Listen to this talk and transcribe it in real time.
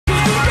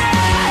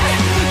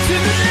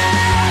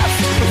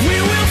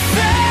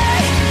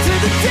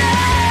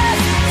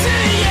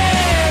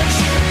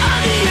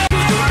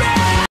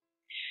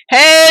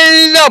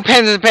Yo,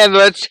 Panthers and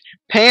Pantherlets!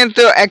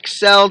 Panther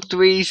XL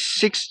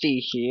 360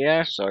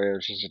 here. Sorry, I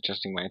was just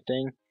adjusting my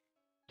thing.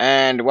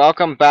 And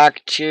welcome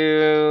back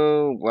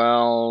to,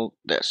 well,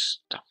 this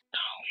stuff.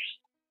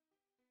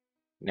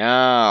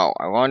 No,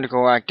 I wanted to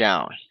go back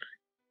down.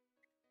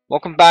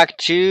 Welcome back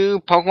to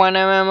Pokemon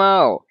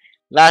MMO.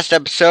 Last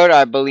episode,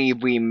 I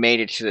believe we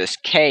made it to this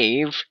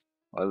cave.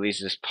 Or at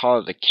least this part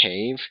of the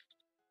cave.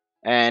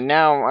 And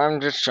now I'm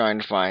just trying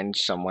to find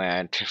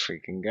somewhere to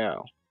freaking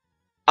go.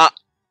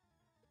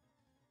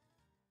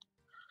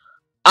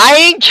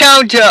 I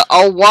encounter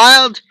a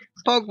wild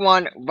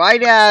Pokemon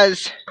right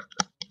as...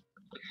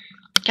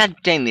 God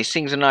dang, these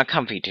things are not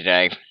comfy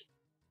today.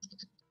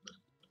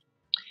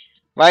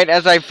 Right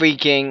as I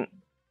freaking...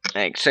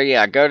 Like, so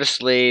yeah, go to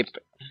sleep.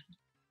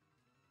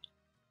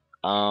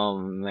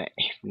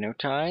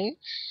 Hypnotize?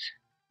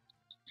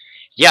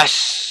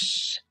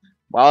 Yes!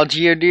 Wild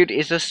Geodude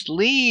is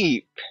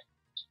asleep!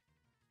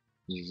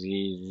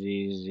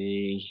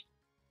 Z.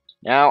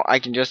 Now I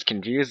can just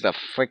confuse the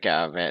frick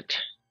out of it.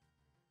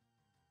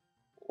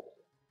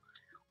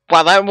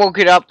 Wow, that woke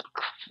it up.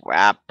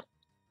 Crap.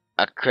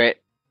 A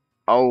crit.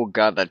 Oh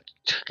god, that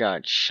took out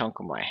a chunk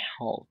of my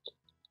health.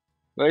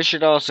 But I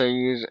should also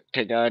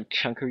take a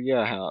chunk of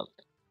your health.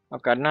 Oh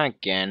god, not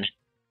again.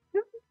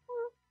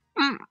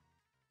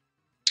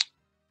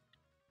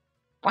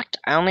 What?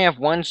 I only have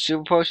one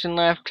super potion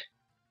left?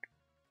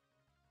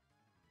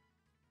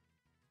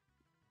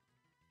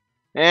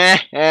 Too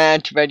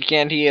bad you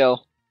can't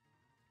heal.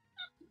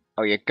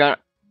 Oh, you're gonna...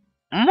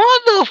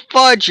 Mother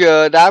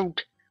fudger!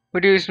 That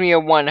reduced me a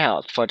 1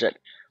 health. Fudge it.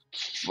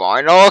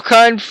 Final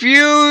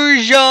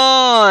confusion!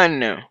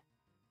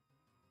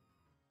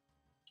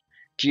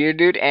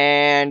 Geodude,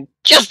 and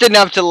just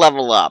enough to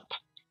level up.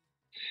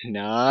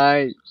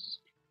 Nice.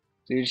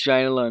 Dude's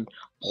trying to learn.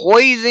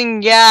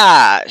 Poison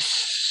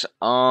gas.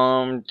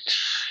 What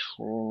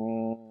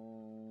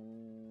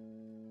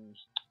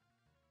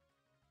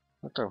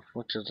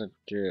does it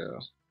do?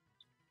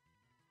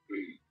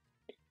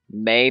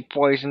 May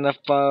poison the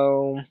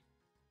foe.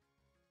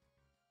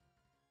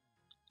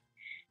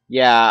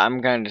 Yeah,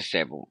 I'm gonna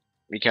disable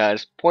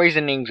because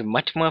poisoning's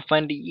much more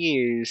fun to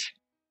use.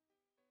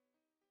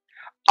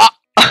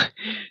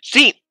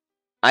 See,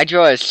 I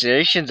draw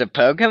illustrations of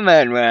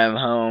Pokemon when I'm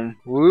home.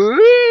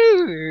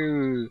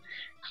 Woo!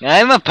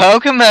 I'm a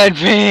Pokemon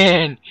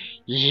fan!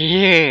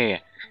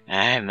 Yeah!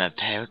 I'm a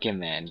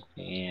Pokemon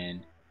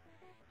fan.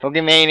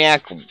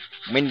 Pokemaniac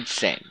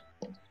Winston.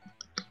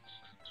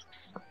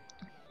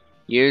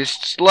 Use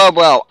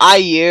Slowbro. I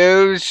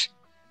use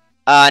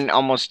an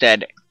almost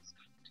dead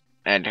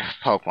and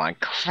Pokemon.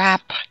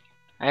 Crap!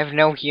 I have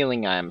no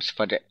healing items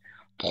for the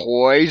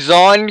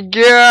poison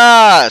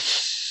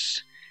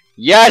gas!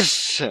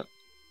 Yes!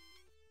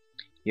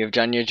 You've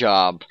done your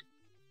job.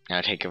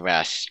 Now take a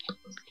rest.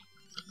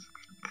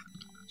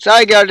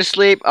 Sorry, go to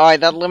sleep.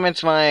 Alright, that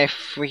limits my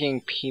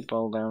freaking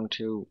people down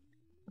to...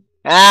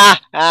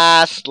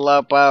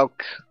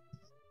 Slowpoke.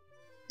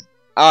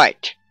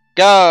 Alright,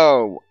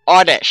 go!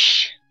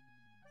 Oddish!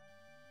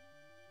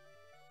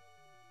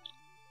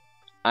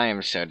 I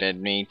am so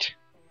dead meat.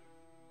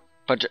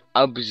 But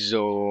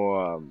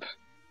absorb.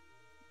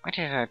 Why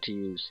did I have to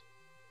use...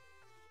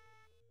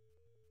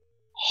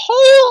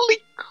 Holy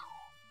crap!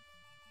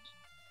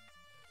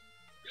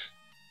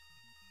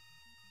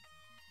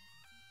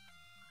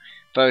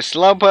 But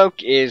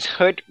Slowpoke is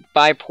hurt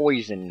by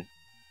poison.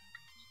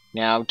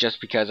 Now, just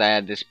because I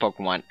had this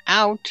Pokemon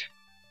out,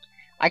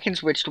 I can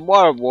switch to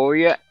Water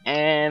Warrior,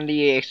 and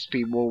the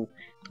EXP will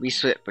be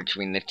split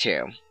between the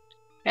two.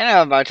 And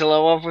I'm about to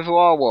level up with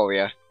Water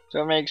Warrior,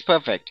 so it makes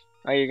perfect.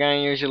 Oh, you're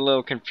gonna use your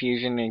little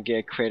confusion and get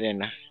a crit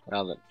in.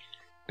 Well,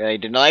 barely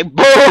deny.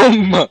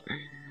 BOOM!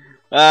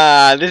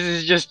 This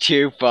is just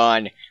too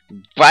fun.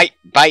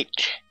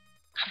 Bite.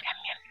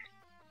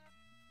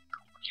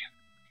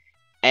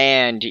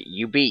 And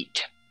you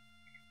beat.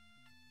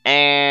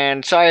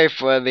 And sorry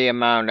for the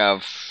amount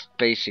of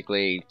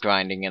basically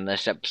grinding in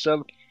this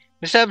episode.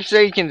 This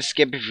episode you can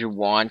skip if you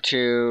want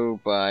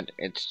to, but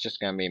it's just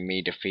gonna be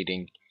me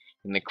defeating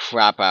the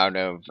crap out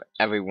of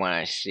everyone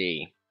I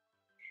see.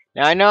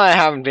 Now I know I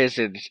haven't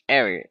visited this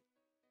area.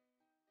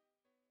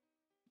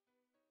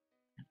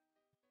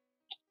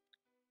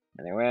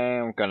 Anyway,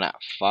 I'm gonna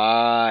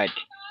fight.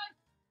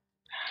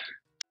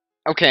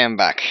 Okay, I'm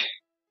back.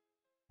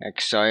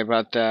 Sorry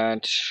about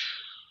that.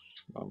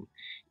 God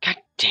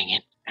dang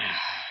it.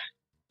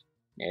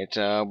 It's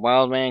a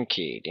wild man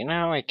key. Do you know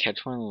how I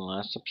catch one in the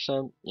last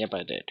episode? Yep,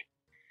 I did.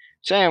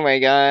 So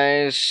anyway,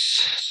 guys,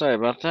 sorry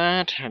about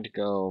that. Had to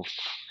go fudge.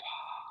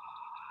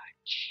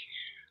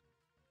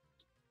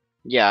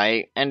 Yeah,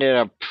 I ended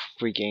up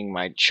freaking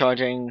my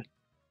charging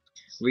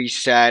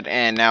reset,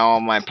 and now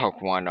all my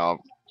Pokemon are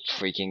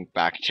freaking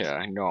back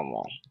to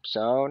normal.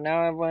 So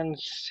now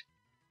everyone's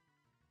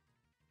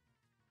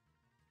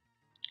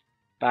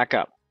back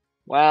up.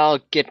 Well,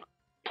 get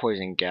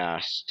poison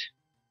gassed.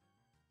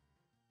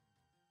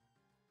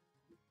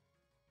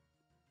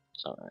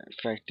 So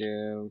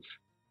effective.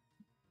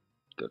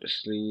 Go to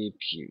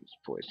sleep. Use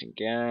poison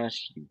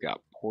gas. You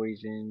got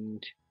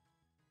poisoned.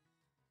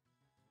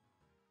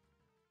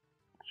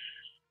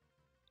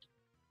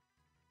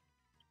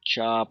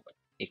 chop.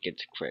 It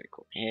gets a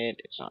critical hit.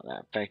 It's not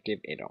that effective.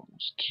 It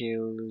almost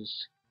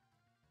kills.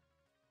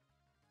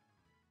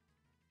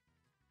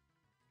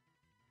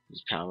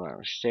 It's probably a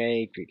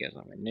mistake because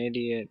I'm an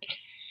idiot.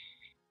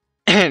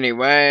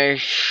 Anyway,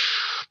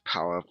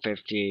 power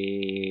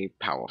 50,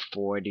 power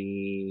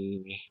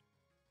 40.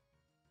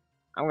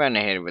 I'm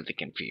gonna hit it with the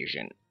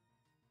confusion.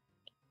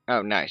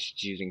 Oh, nice.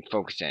 It's using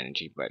focus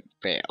energy, but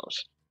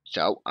fails.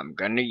 So, I'm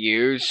gonna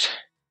use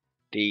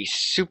the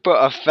super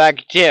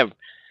effective.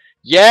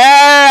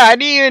 Yeah! I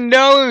didn't even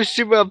know it was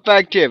super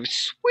effective.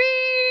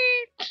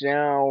 Sweet!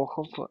 Now,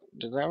 hopefully,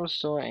 does that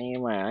restore any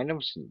of my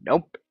items?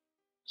 Nope.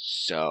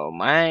 So,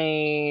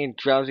 my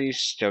drowsy's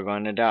still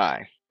gonna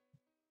die.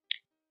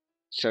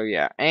 So,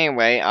 yeah.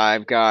 Anyway,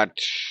 I've got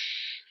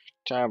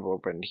tab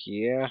open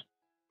here.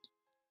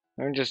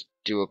 Let me just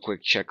do a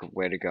quick check of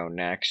where to go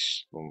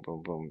next. Boom,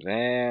 boom, boom,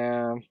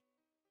 there.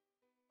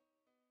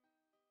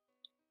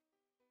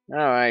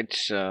 Alright,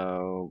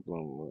 so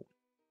boom, boom.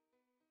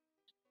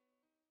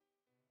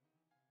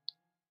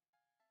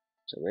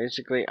 So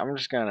basically, I'm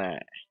just gonna.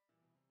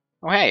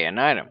 Oh, hey, an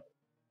item.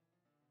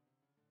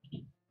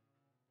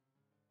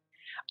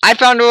 I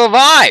found a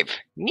revive!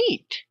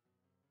 Neat!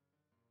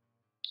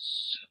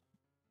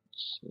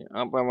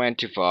 Oh, I went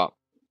too far.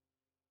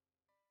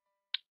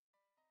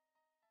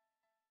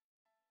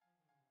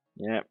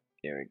 Yep,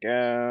 here we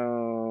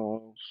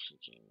go.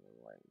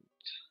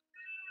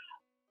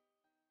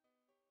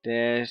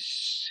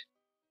 This.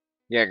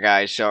 Yeah,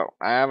 guys, so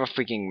I have a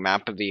freaking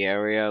map of the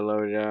area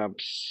loaded up.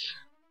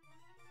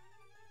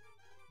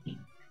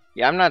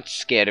 Yeah, I'm not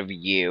scared of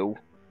you.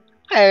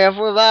 I have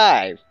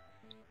revive.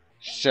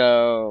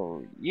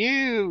 So,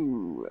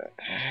 you,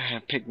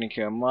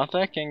 Picnicker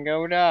Martha, can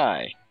go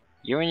die.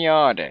 You and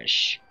your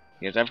dish.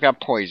 Because I've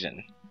got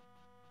poison.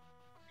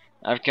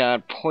 I've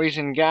got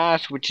poison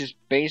gas, which is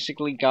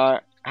basically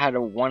had a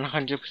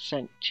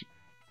 100%.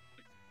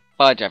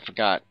 But I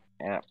forgot.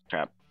 Yeah,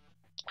 crap.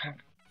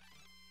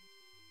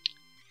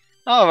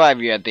 I'll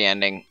revive you at the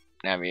ending.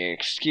 Now, if you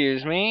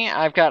excuse me,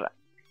 I've got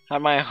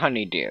my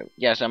honeydew.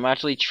 Yes, I'm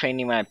actually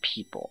training my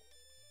people.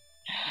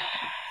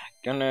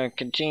 Gonna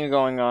continue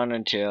going on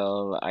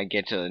until I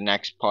get to the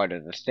next part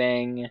of the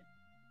thing.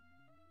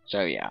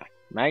 So yeah,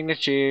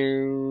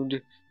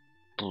 magnitude.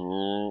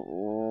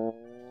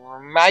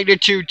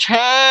 Magnitude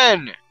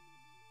 10!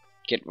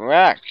 Get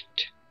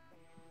wrecked.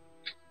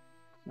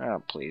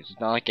 Oh, please. It's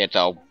not like it's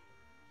a.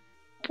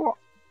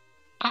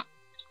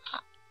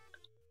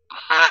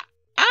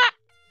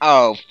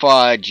 Oh,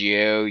 fudge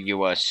you.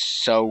 You are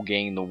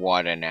soaking the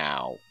water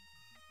now.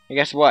 And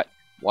guess what?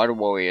 Water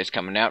Warrior is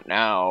coming out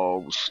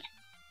now.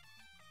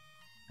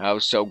 Oh,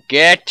 so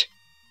get.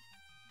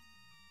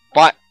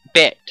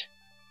 Bit.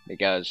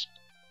 Because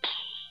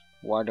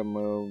water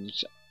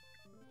moves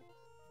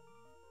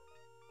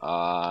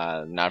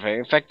are not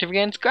very effective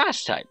against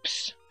grass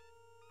types.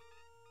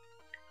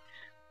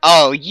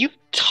 Oh, you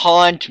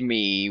taunt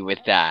me with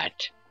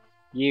that.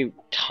 You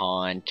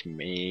taunt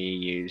me,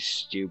 you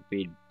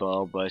stupid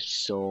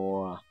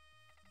Bulbasaur.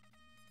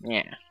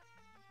 Yeah.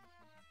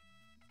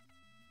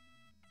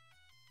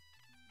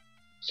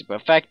 Super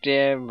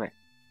effective.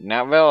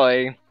 Not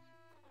really.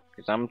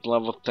 Because I'm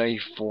level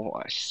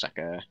 34,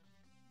 sucker.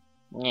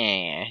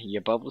 Yeah,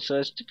 your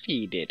Bulbasaur is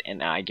defeated,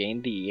 and I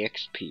gained the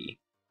EXP.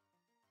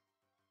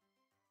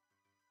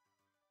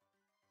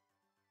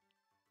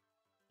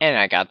 And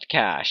I got the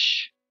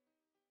cash.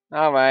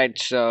 Alright,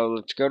 so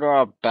let's go to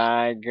our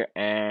bag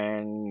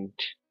and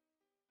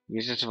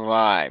use it to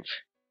revive.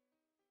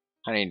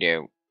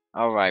 Honeydew,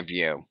 I'll revive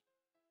you.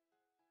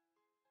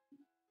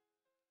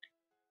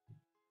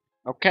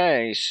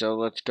 Okay, so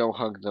let's go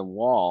hug the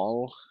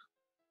wall.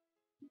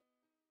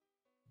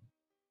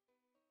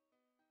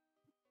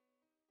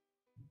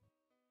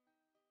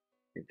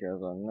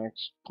 Because our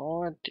next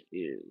part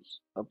is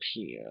up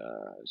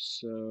here,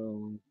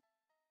 so.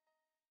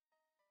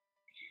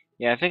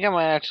 Yeah, I think I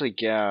might actually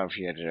get out of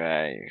here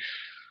today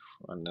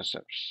on this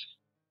episode.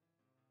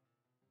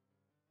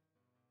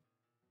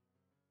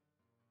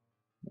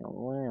 Now,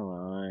 where am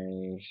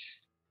I?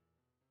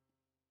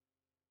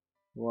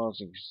 Where else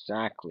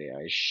exactly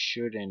I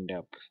should end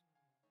up?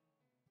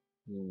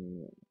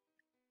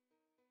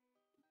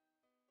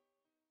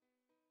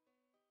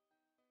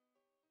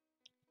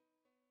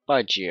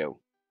 But you.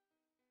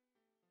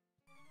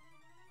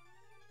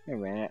 Wait a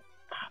minute.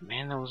 Oh,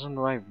 man, that wasn't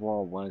the right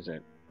wall, was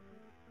it?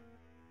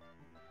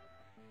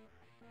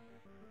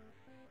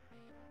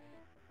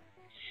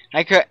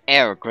 Hiker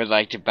Eric would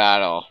like to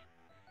battle.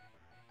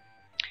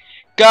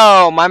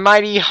 Go, my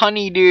mighty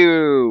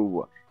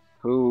honeydew!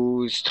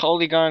 Who's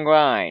totally gonna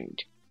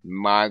grind.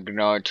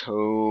 Magnitude.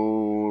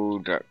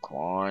 Come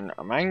on.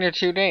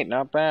 Magnitude 8,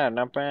 not bad,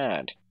 not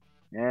bad.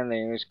 And they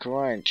use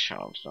crunch.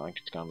 Oh, it's not like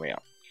it's gonna be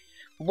up.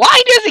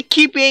 Why does it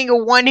keep being a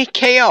 1-hit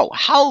KO?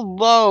 How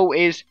low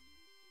is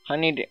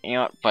honeydew? You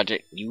know what,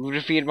 budget. You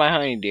defeated my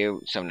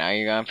honeydew, so now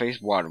you're gonna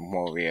face Water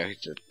Warrior,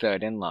 who's the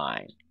third in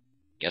line.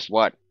 Guess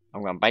what?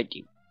 I'm gonna bite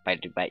you.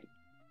 Bite.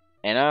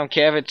 And I don't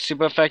care if it's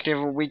super effective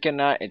or weak or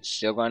not, it's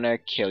still gonna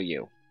kill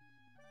you.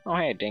 Oh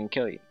hey, it didn't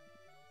kill you.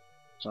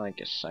 It's not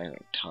like a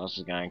silent toss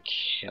is gonna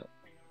kill.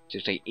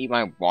 Just like, eat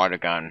my water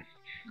gun.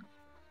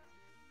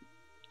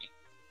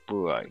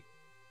 Boy.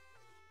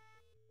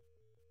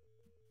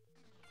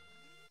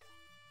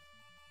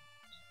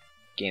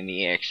 Gain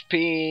the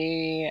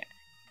XP.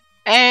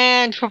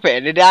 And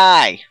prepare to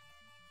die.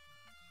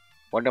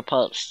 Water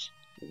pulse.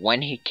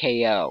 1 hit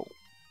KO.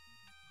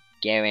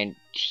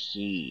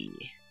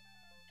 Guarantee.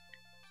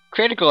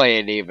 Critical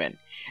hit even.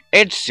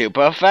 It's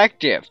super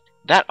effective.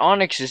 That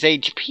Onyx's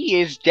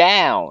HP is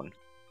down.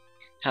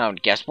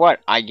 Hound, guess what?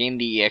 I gained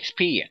the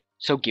EXP,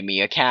 so give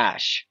me a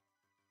cash.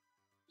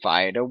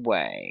 Fire it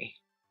away.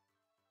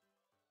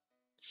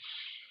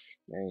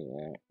 There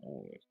you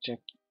go. Check.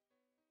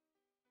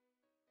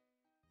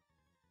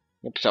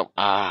 Yep, so,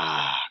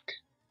 oh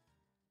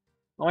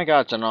my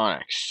god, it's an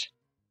Onyx.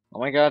 Oh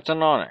my god, it's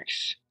an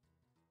Onyx.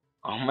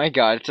 Oh my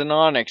god, it's an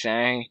Onyx,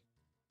 eh?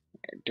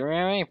 Do we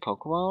have any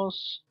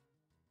Pokeballs?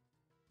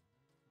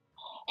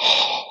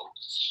 Oh,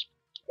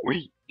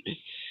 sweet.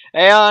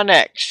 Hey,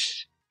 Onyx!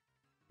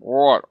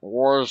 What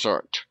was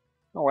it?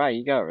 Oh wow,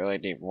 you got a really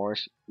deep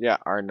voice. Yeah,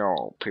 I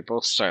know.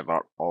 People say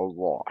that a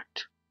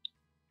lot.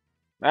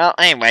 Well,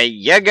 anyway,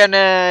 you're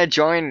gonna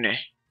join.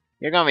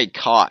 You're gonna be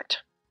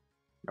caught.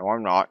 No,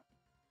 I'm not.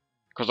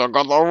 Because I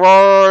got the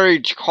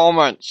rage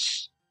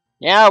comments.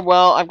 Yeah,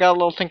 well, I've got a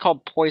little thing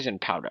called poison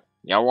powder.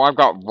 Yeah, well, I've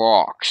got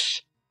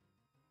rocks.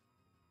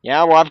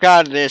 Yeah, well, I've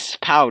got this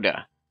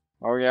powder.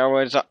 Oh, yeah,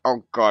 what is that?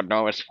 Oh, god,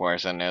 no, it's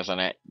poison, isn't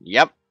it?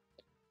 Yep.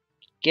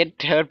 Get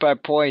hurt by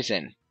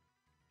poison.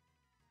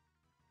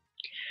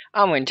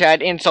 I'm going to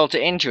add insult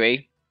to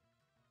injury.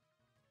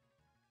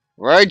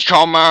 Rage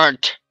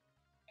comment!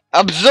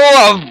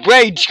 Absorb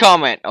rage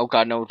comment! Oh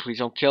god, no, please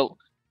don't kill.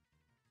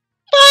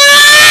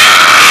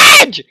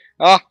 Rage!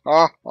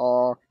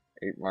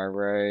 Eat my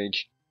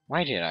rage.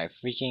 Why did I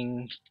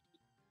freaking...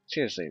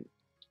 Seriously.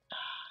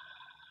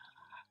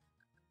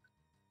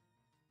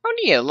 I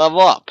need to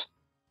level up.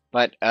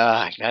 But,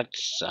 that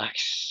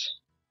sucks.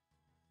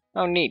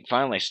 Oh, neat,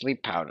 finally,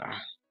 sleep powder.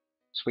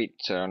 Sweet,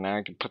 so now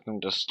I can put them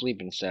to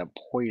sleep instead of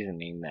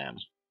poisoning them.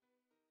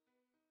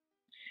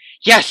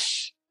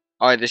 Yes!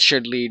 Alright, this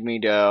should lead me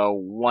to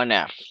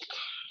 1F.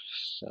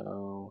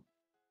 So,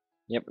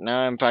 yep,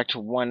 now I'm back to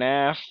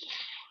 1F.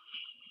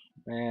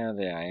 Where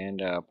did I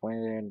end up?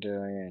 Where did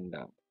I end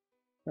up?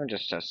 I'm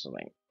just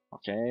testing.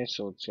 Okay,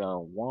 so it's got a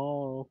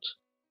Walt.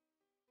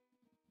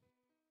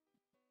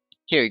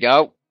 Here we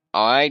go.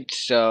 Alright,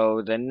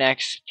 so the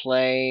next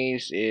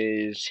place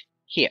is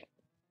here.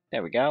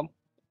 There we go.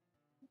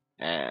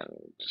 And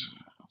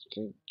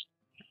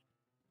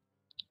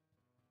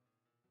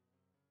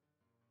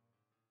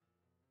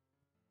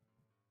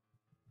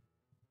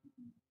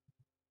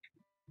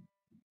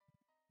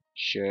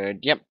should,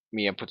 yep,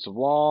 Mia puts the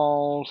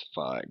wall.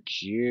 Fudge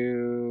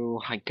you,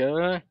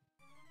 hiker.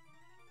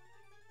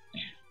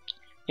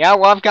 Yeah,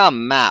 well, I've got a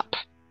map.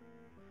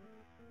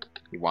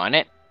 You want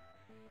it?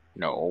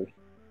 No.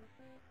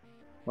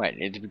 What,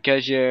 it's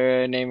because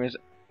your name is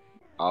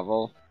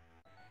Oval?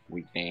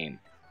 Weak name.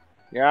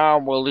 Yeah,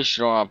 well, at least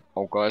you don't have.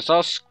 Oh god, is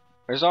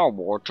that a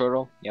war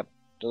turtle? Yep.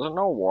 Does it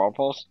know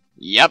Whirlpools?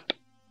 Yep.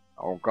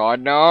 Oh god,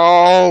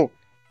 no!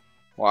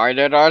 Why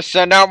did I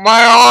send out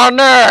my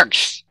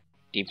Onyx?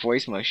 Deep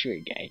voice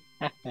Mushu gay.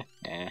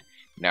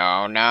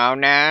 No, no,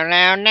 no,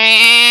 no,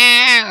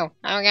 no!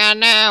 Oh god,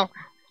 no!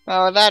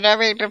 Oh, that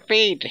every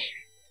defeat!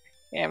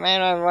 Yeah, man,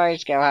 my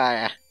voice go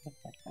higher.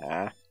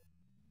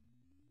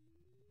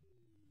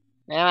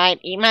 Alright,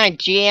 eat my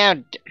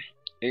Geo.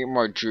 Eat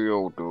my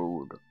Geo,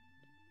 dude.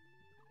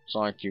 It's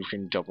not like you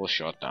can double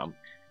shot them.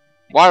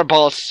 Water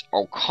pulse!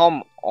 Oh,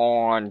 come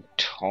on.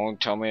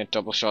 Don't tell me a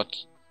double shot.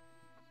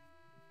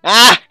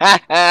 Ah! Ha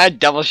ha!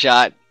 Double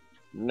shot!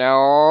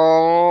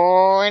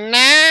 No!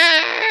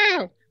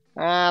 No!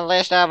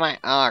 List out my.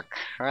 Oh,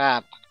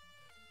 crap.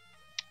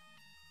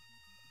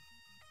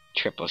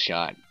 Triple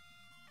shot.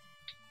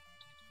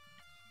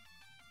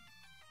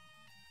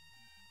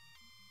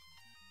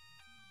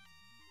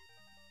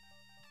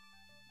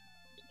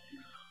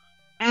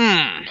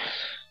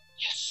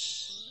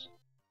 Yes.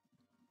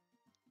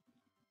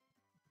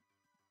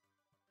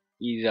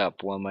 Ease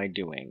up. What am I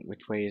doing?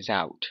 Which way is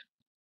out?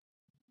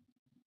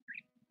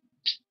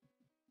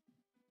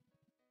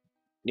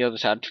 You'll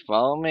just have to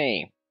follow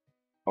me.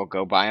 Or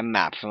go buy a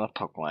map from the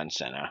Pokemon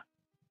Center.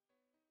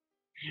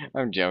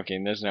 I'm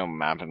joking. There's no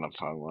map in the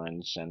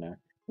Pokemon Center.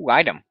 Ooh,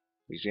 item.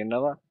 Is there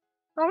another?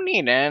 I don't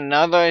need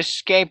another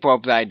escape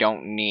rope that I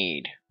don't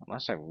need.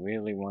 Unless I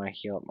really want to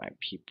heal up my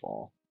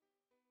people.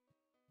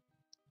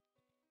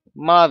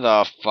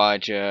 Mother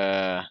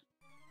fudger.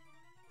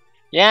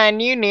 Yeah,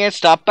 and you need to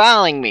stop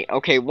battling me.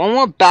 Okay, one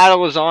more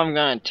battle is all I'm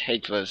gonna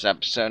take for this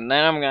episode, and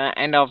then I'm gonna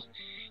end off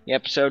the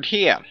episode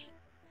here.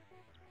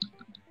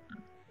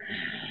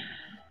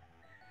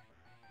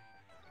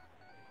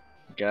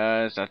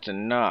 Guys, that's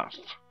enough.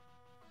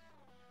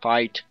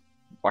 Fight.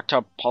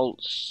 Water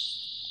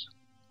pulse.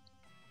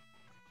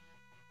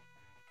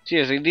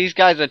 Seriously, these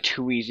guys are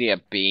too easy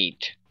to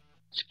beat.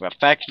 Super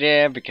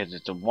effective because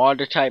it's a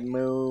water type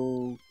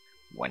move.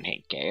 1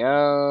 hit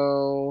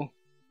KO.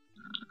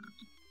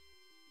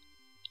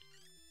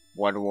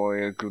 Water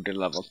Warrior grew to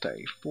level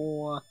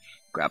 34.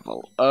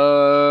 Gravel.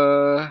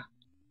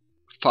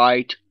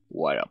 Fight.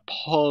 Water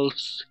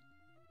Pulse.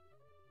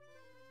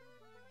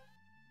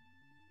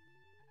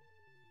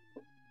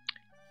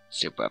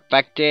 Super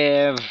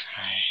effective.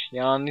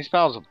 Yeah, these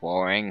battles are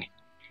boring.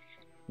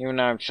 Even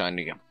though I'm starting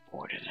to get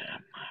bored of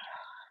them.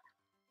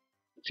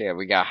 So yeah,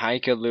 we got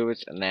Hiker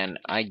Lewis, and then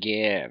I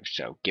give.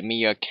 So give me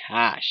your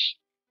cash.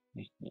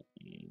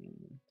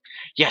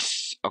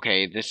 Yes!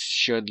 Okay, this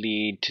should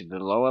lead to the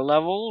lower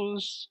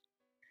levels.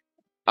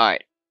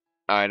 Alright.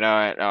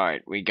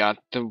 Alright. We got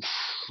a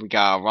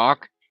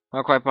rock.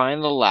 Rock right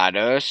behind the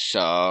ladder,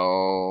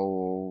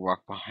 so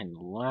rock behind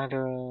the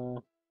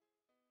ladder.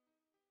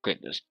 Okay,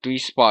 there's 3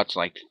 spots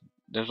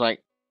there's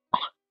like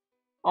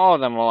all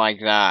of them are like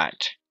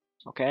that.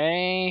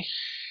 Okay.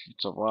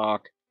 It's a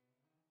rock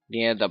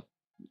near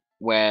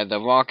where the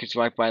rock is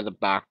right by the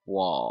back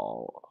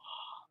wall.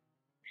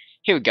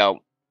 Here we go.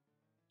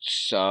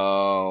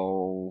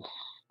 So,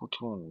 which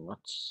one?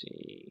 Let's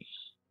see.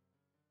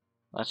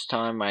 Last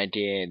time I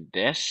did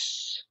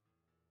this.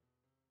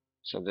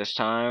 So this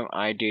time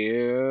I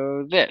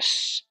do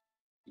this.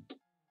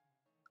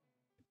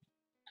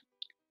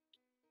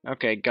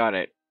 Okay, got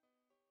it.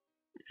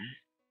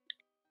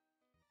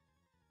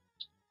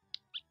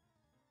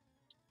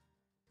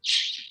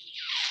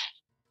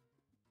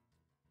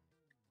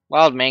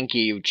 Wild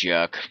Mankey, you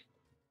jerk.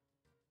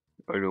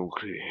 I don't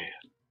care.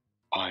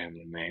 I am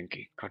the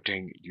Mankey. God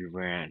dang it, you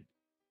ran.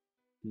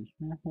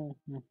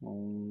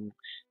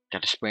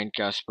 Gotta sprint,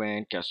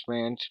 sprint,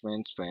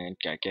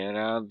 gotta get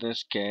out of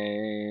this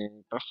cave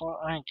before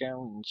I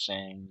go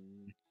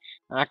insane.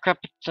 I crap,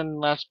 it's the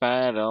last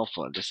battle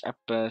for this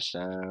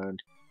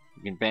episode.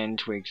 You can bend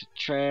twigs a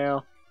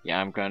trail.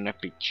 Yeah, I'm gonna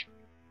beat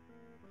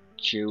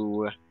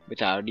you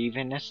without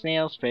even a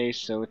snail's face,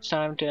 so it's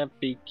time to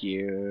beat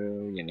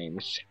you. Your name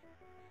is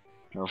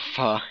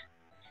Alpha,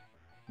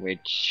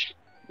 which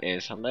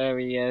is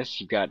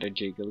hilarious. You got a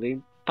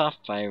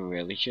Jigglypuff. I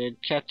really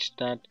should catch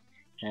that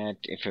hat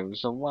if it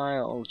was a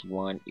wild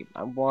one. Eat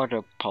my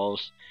water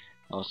pulse.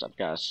 Also, I've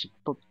got a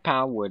super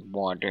powered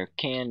water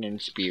cannon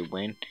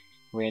spewing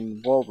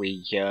wind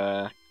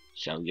warrior.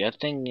 So your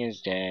thing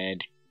is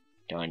dead.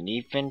 Don't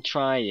even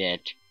try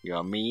it.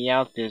 Your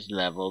Meowth is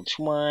level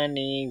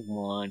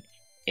 21.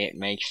 It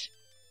makes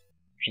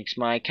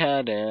my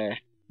cutter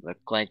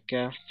look like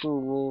a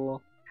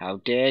fool. How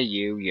dare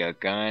you? You're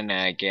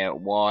gonna get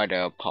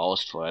water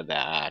pulse for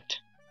that.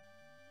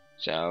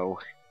 So,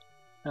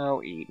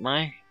 I'll eat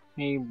my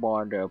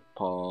water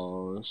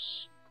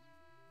pulse.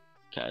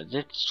 'Cause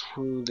it's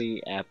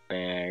truly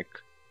epic.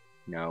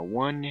 No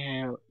one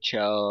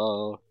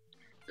shall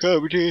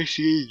come to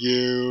see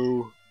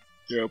you.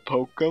 Your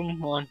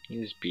Pokemon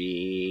is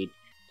beat.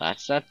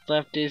 Last that's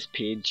left is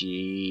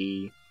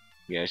Pidgey.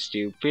 Your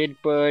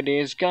stupid bird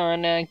is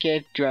gonna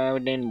get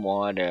drowned in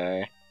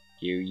water.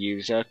 You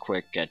use a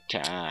quick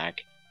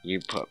attack. You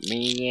put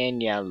me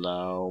in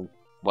yellow.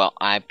 Well,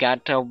 I've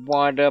got a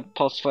water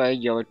pulse for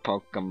your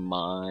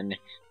Pokemon.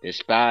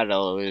 This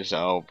battle is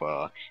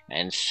over,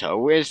 and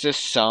so is the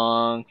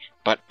song.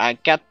 But I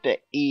got the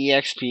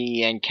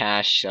EXP and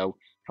cash, so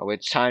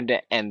it's time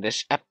to end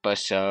this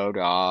episode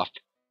off.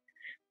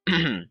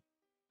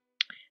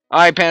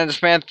 Alright, Panthers,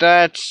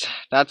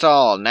 that's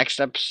all. Next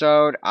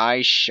episode,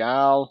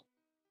 I'll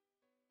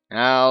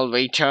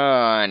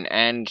return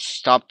and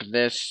stop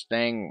this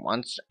thing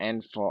once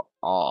and for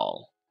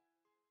all.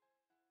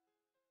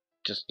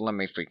 Just let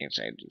me freaking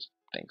say these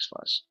things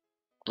first.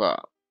 Bro.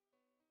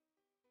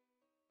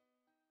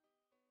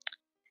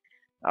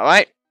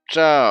 Alright,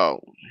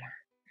 so,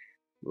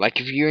 like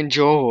if you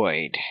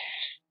enjoyed,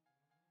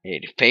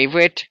 hit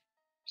favorite,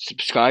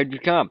 subscribe to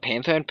become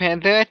Panther,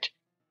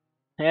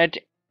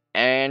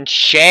 and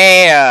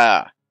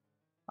share!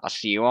 I'll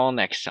see you all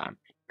next time.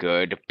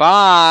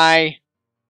 Goodbye!